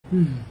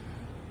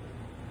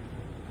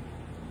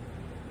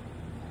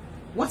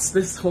What's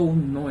this whole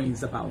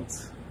noise about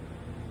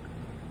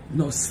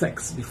no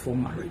sex before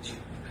marriage?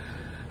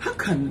 How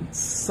can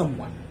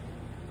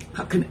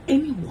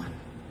anyone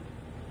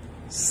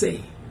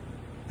say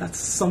that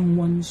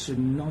someone should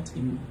not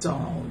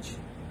indulge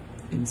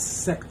in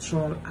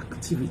sexual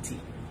activity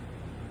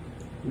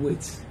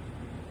with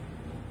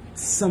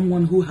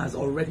someone who has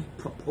already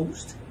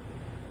proposed?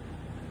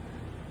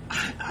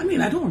 I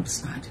mean, I don't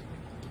understand.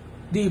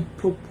 The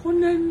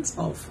proponents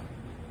of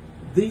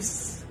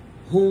this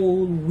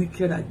whole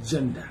wicked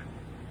agenda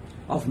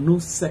of no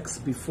sex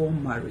before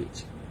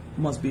marriage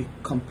must be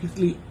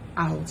completely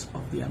out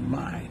of their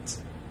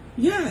minds.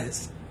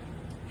 Yes,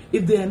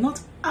 if they are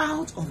not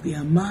out of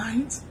their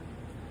minds,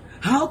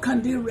 how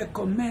can they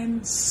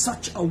recommend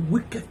such a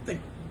wicked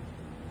thing?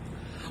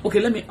 Okay,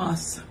 let me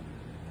ask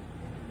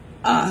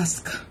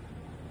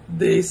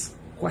this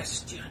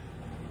question.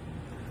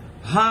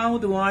 How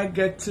do I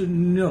get to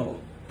know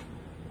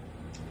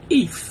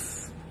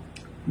if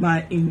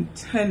my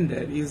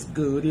intended is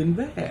good in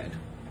bed?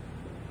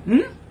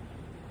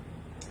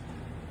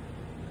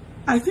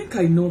 I think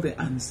I know the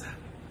answer.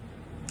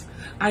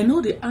 I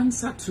know the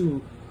answer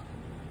to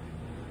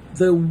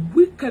the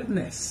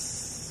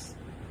wickedness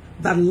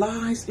that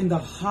lies in the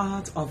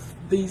heart of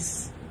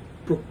these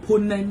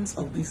proponents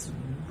of this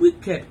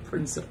wicked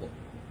principle.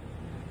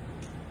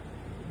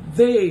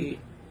 They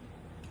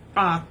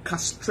are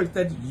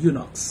castrated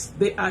eunuchs.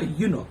 They are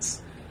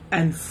eunuchs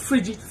and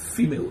frigid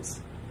females.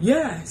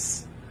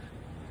 Yes.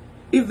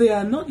 If they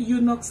are not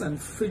eunuchs and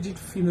frigid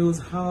females,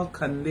 how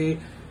can they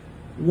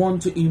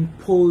want to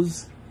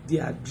impose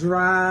their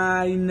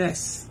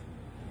dryness,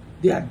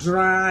 their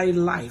dry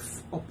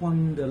life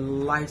upon the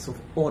lives of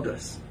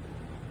others?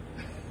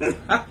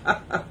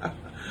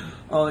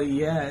 Oh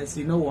yes,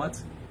 you know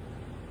what?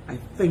 I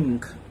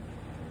think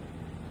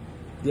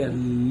their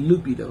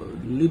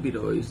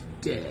libido is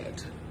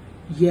dead.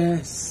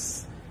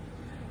 Yes,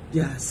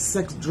 their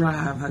sex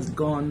drive has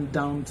gone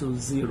down to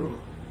zero.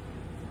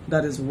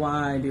 That is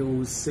why they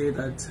will say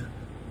that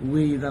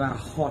we that are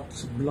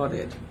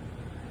hot-blooded,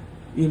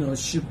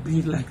 should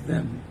be like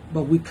them.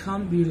 But we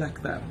can't be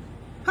like them.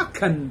 How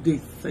can they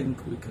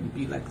think we can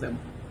be like them?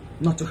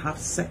 Not to have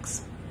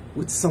sex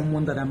with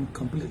someone that I'm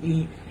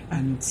completely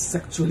and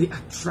sexually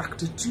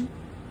attracted to?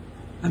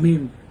 I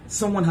mean,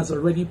 someone has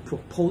already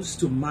proposed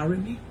to marry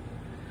me.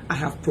 I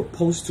have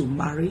proposed to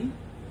marry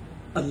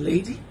a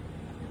lady,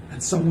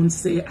 and someone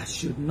say I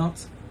should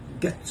not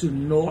get to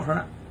know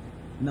her.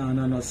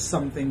 No,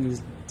 something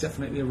is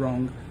definitely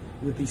wrong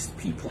with these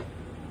people.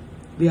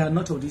 They are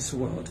not of this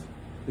world,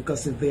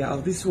 because if they are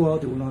of this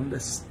world, they will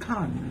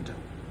understand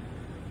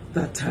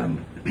that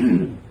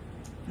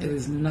it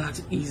is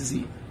not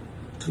easy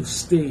to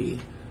stay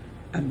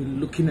and be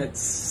looking at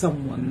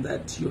someone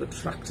that you're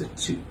attracted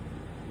to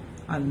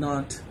and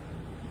not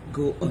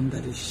go under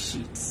the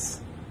sheets.